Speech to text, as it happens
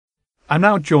I'm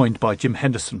now joined by Jim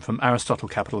Henderson from Aristotle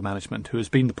Capital Management, who has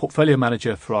been the portfolio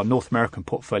manager for our North American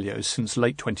portfolios since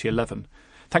late 2011.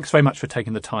 Thanks very much for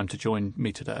taking the time to join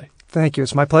me today. Thank you.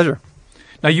 It's my pleasure.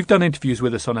 Now, you've done interviews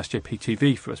with us on SJP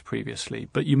TV for us previously,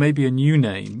 but you may be a new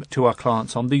name to our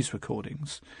clients on these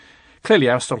recordings. Clearly,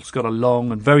 Aristotle's got a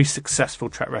long and very successful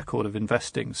track record of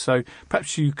investing, so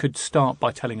perhaps you could start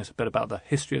by telling us a bit about the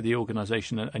history of the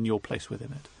organisation and your place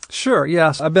within it. Sure,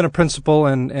 yes. I've been a principal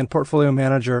and portfolio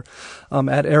manager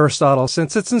at Aristotle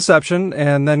since its inception,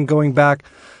 and then going back,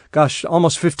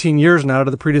 almost 15 years now to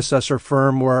the predecessor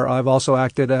firm where I've also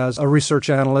acted as a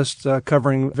research analyst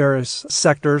covering various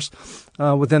sectors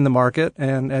within the market,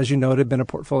 and as you noted, been a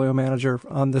portfolio manager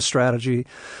on this strategy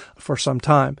for some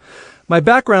time. My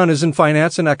background is in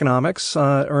finance and economics.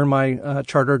 Earned my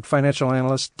chartered financial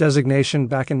analyst designation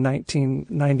back in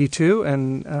 1992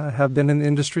 and have been in the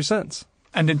industry since.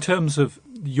 And in terms of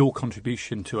your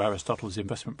contribution to Aristotle's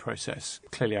investment process,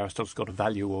 clearly Aristotle's got a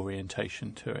value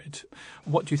orientation to it.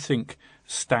 What do you think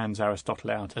stands Aristotle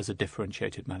out as a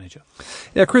differentiated manager?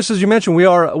 Yeah, Chris, as you mentioned, we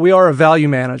are a value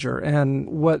manager, and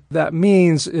what that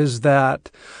means is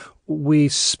that we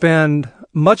spend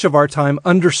much of our time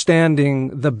understanding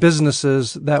the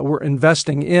businesses that we're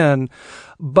investing in,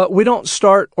 but we don't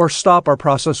start or stop our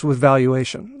process with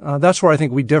valuation. That's where I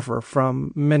think we differ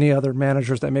from many other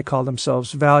managers that may call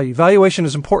themselves value. Valuation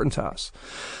is important to us,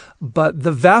 but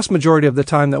the vast majority of the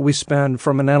time that we spend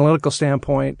from an analytical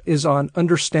standpoint is on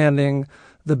understanding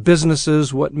the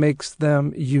businesses, what makes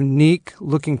them unique,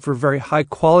 looking for very high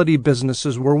quality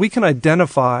businesses where we can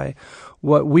identify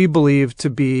what we believe to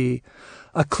be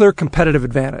a clear competitive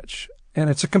advantage. And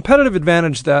it's a competitive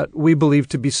advantage that we believe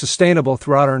to be sustainable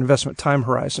throughout our investment time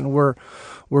horizon. We're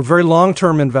very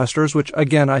long-term investors, which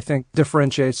again, I think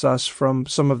differentiates us from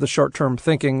some of the short-term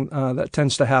thinking that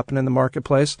tends to happen in the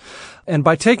marketplace. And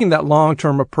by taking that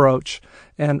long-term approach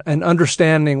and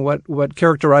understanding what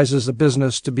characterizes a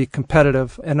business to be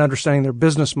competitive and understanding their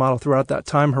business model throughout that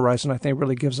time horizon, I think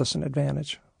really gives us an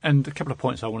advantage. And a couple of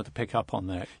points I wanted to pick up on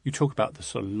there. You talk about the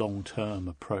sort of long-term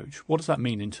approach. What does that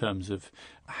mean in terms of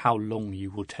how long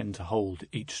you will tend to hold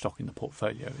each stock in the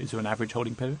portfolio? Is there an average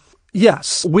holding period?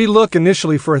 Yes. We look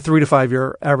initially for a 3 to 5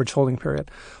 year average holding period.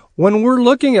 When we're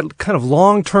looking at kind of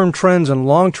long-term trends and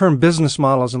long-term business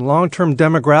models and long-term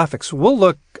demographics, we'll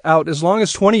look out as long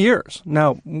as 20 years.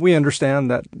 Now, we understand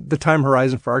that the time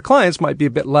horizon for our clients might be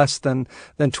a bit less than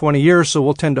 20 years, so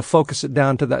we'll tend to focus it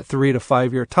down to that 3 to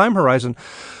 5 year time horizon.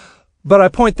 But I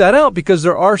point that out because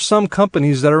there are some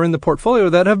companies that are in the portfolio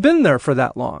that have been there for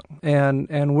that long.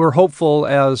 And we're hopeful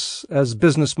as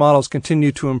business models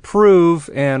continue to improve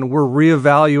and we're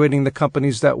reevaluating the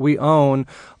companies that we own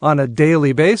on a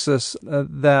daily basis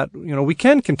that, we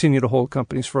can continue to hold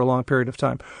companies for a long period of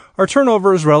time. Our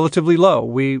turnover is relatively low.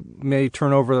 We may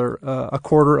turn over a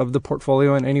quarter of the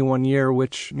portfolio in any one year,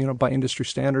 which, by industry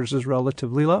standards is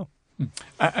relatively low.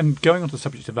 And going on to the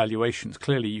subject of valuations,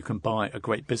 clearly you can buy a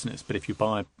great business, but if you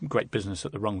buy a great business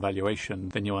at the wrong valuation,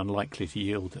 then you're unlikely to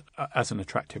yield as an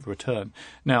attractive return.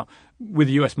 Now, with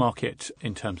the US market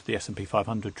in terms of the S&P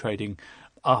 500 trading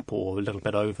up or a little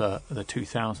bit over the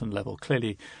 2000 level,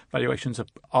 clearly valuations are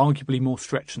arguably more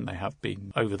stretched than they have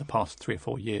been over the past 3 or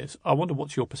 4 years. I wonder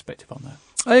what's your perspective on that?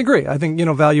 I agree. I think,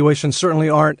 valuations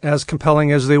certainly aren't as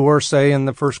compelling as they were, say, in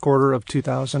the first quarter of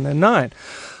 2009.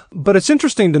 But it's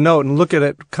interesting to note and look at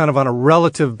it kind of on a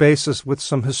relative basis with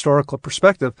some historical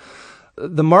perspective.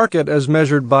 The market, as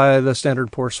measured by the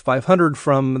Standard & Poor's 500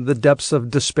 from the depths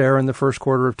of despair in the first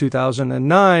quarter of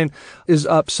 2009, is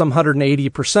up some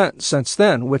 180% since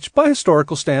then, which by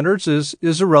historical standards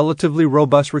is a relatively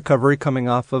robust recovery coming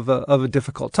off of a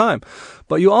difficult time.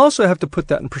 But you also have to put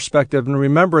that in perspective and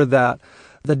remember that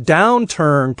the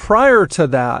downturn prior to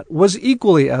that was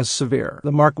equally as severe.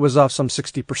 The market was off some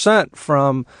 60%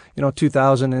 from,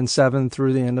 2007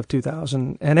 through the end of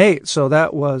 2008. So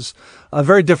that was a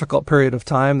very difficult period of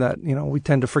time that, we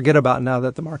tend to forget about now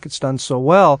that the market's done so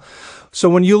well. So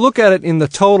when you look at it in the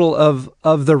total of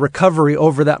the recovery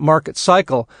over that market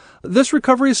cycle, this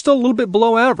recovery is still a little bit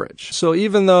below average. So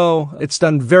even though it's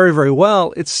done very, very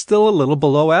well, it's still a little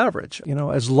below average.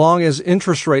 As long as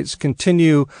interest rates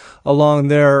continue along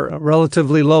their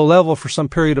relatively low level for some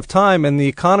period of time and the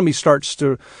economy starts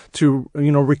to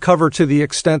recover to the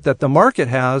extent that the market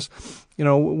has,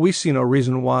 we see no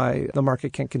reason why the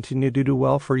market can't continue to do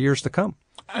well for years to come.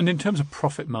 And in terms of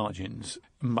profit margins,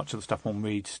 much of the stuff one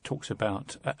reads talks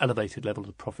about elevated levels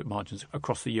of profit margins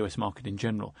across the US market in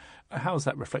general. How is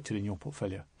that reflected in your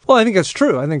portfolio? Well, I think that's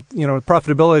true. I think,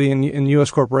 profitability in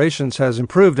U.S. corporations has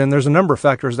improved, and there's a number of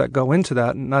factors that go into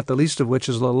that, not the least of which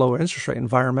is the lower interest rate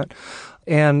environment.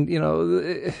 And,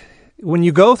 when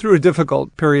you go through a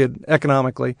difficult period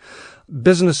economically,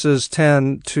 businesses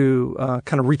tend to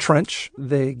kind of retrench.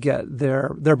 They get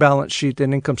their balance sheet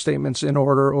and income statements in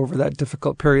order over that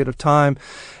difficult period of time.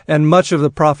 And much of the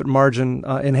profit margin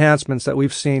enhancements that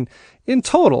we've seen in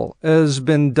total has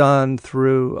been done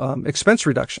through expense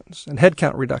reductions and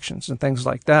headcount reductions and things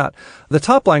like that. The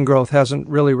top line growth hasn't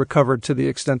really recovered to the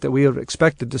extent that we have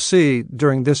expected to see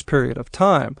during this period of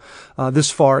time, this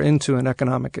far into an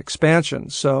economic expansion.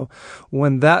 So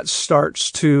when that starts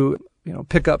to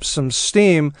pick up some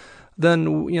steam,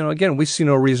 then, again, we see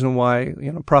no reason why,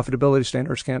 profitability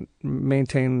standards can't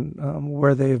maintain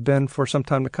where they have been for some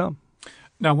time to come.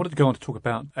 Now, I wanted to go on to talk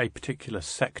about a particular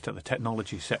sector, the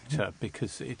technology sector,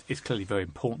 because it's clearly very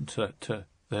important to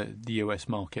the US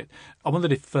market. I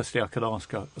wondered if, firstly, I could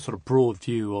ask a sort of broad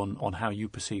view on how you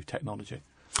perceive technology.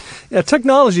 Yeah,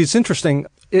 technology, it's interesting.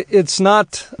 It's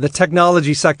not the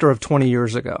technology sector of 20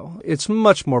 years ago. It's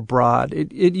much more broad.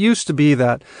 It used to be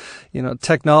that,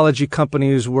 technology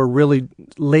companies were really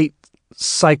late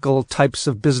cycle types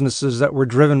of businesses that were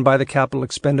driven by the capital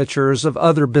expenditures of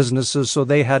other businesses, so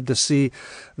they had to see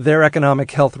their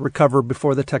economic health recover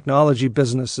before the technology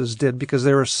businesses did because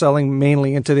they were selling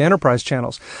mainly into the enterprise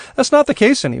channels. That's not the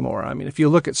case anymore. I mean, if you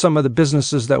look at some of the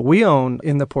businesses that we own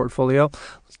in the portfolio,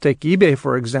 let's take eBay,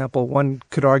 for example. One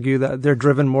could argue that they're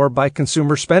driven more by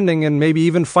consumer spending and maybe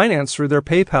even finance through their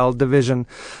PayPal division.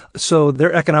 So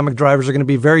their economic drivers are going to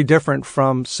be very different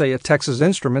from, say, a Texas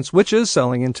Instruments, which is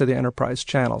selling into the enterprise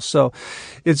channels. So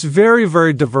it's very,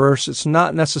 very diverse. It's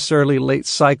not necessarily late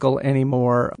cycle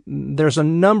anymore. There's a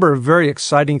number of very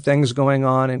exciting things going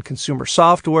on in consumer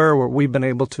software where we've been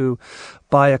able to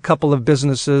buy a couple of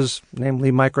businesses,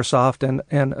 namely Microsoft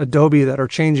and Adobe, that are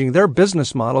changing their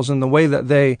business models and the way that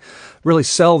they really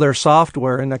sell their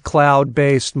software in a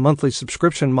cloud-based monthly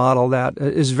subscription model that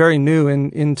is very new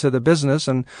into the business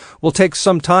and will take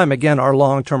some time. Again, our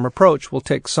long-term approach will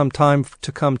take some time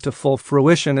to come to full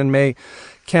fruition and may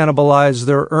cannibalize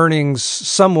their earnings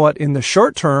somewhat in the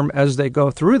short term as they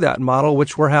go through that model,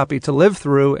 which we're happy to live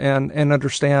through and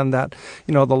understand that,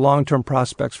 the long-term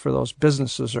prospects for those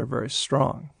businesses are very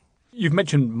strong. You've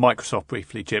mentioned Microsoft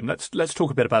briefly, Jim. Let's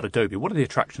talk a bit about Adobe. What are the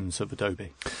attractions of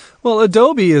Adobe? Well,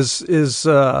 Adobe is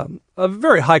a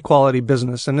very high-quality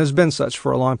business and has been such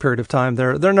for a long period of time.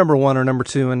 They're number one or number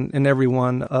two in every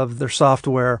one of their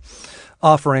software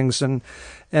offerings, and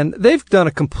they've done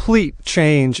a complete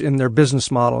change in their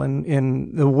business model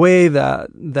in the way that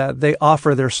they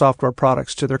offer their software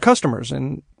products to their customers.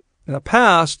 And in the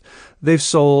past, they've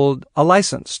sold a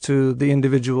license to the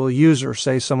individual user,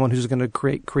 say someone who's going to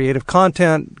create creative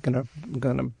content, going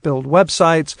to build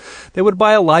websites. They would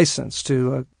buy a license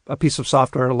to a piece of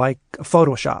software like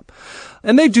Photoshop.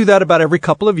 And they do that about every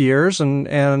couple of years.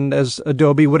 And as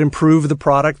Adobe would improve the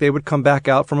product, they would come back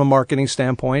out from a marketing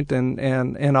standpoint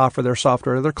and offer their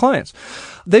software to their clients.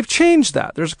 They've changed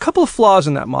that. There's a couple of flaws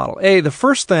in that model. The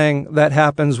first thing that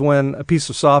happens when a piece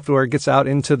of software gets out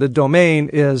into the domain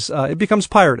is it becomes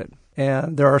pirated.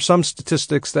 And there are some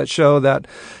statistics that show that,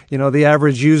 the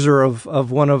average user of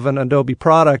an Adobe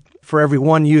product, for every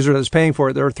one user that's paying for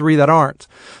it, there are 3 that aren't.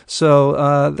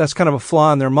 So that's kind of a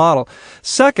flaw in their model.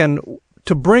 Second,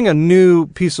 to bring a new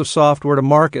piece of software to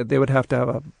market, they would have to have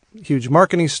a huge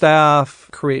marketing staff,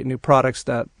 create new products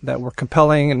that were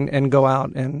compelling and go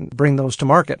out and bring those to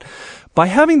market. By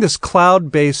having this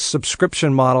cloud-based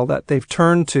subscription model that they've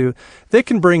turned to, they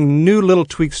can bring new little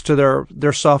tweaks to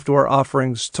their software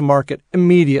offerings to market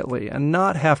immediately and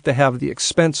not have to have the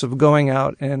expense of going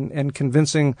out and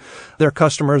convincing their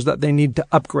customers that they need to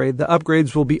upgrade. The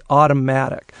upgrades will be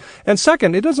automatic. And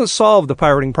second, it doesn't solve the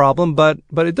pirating problem, but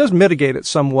it does mitigate it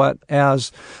somewhat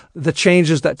as the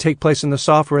changes that take place in the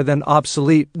software then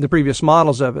obsolete the previous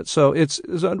models of it. So it's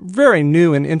a very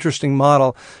new and interesting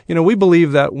model. We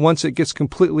believe that once it gets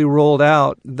completely rolled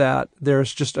out, that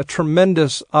there's just a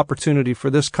tremendous opportunity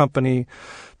for this company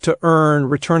to earn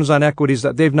returns on equities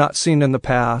that they've not seen in the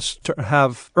past, to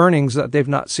have earnings that they've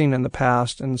not seen in the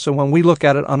past. And so when we look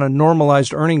at it on a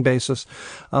normalized earning basis,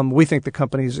 we think the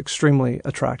company is extremely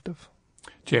attractive.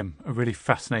 Jim, a really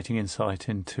fascinating insight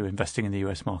into investing in the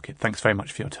US market. Thanks very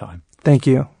much for your time. Thank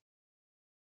you.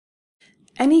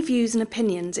 Any views and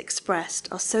opinions expressed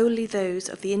are solely those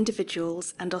of the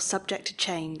individuals and are subject to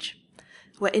change.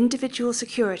 Where individual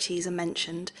securities are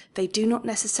mentioned, they do not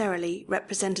necessarily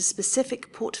represent a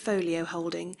specific portfolio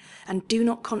holding and do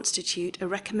not constitute a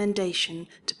recommendation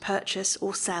to purchase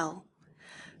or sell.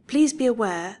 Please be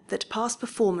aware that past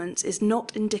performance is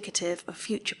not indicative of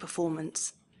future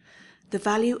performance. The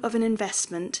value of an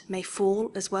investment may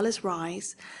fall as well as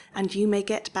rise, and you may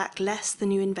get back less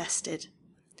than you invested.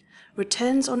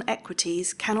 returns on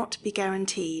equities cannot be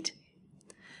guaranteed.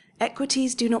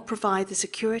 Equities do not provide the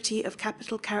security of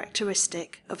capital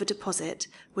characteristic of a deposit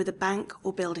with a bank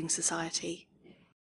or building society.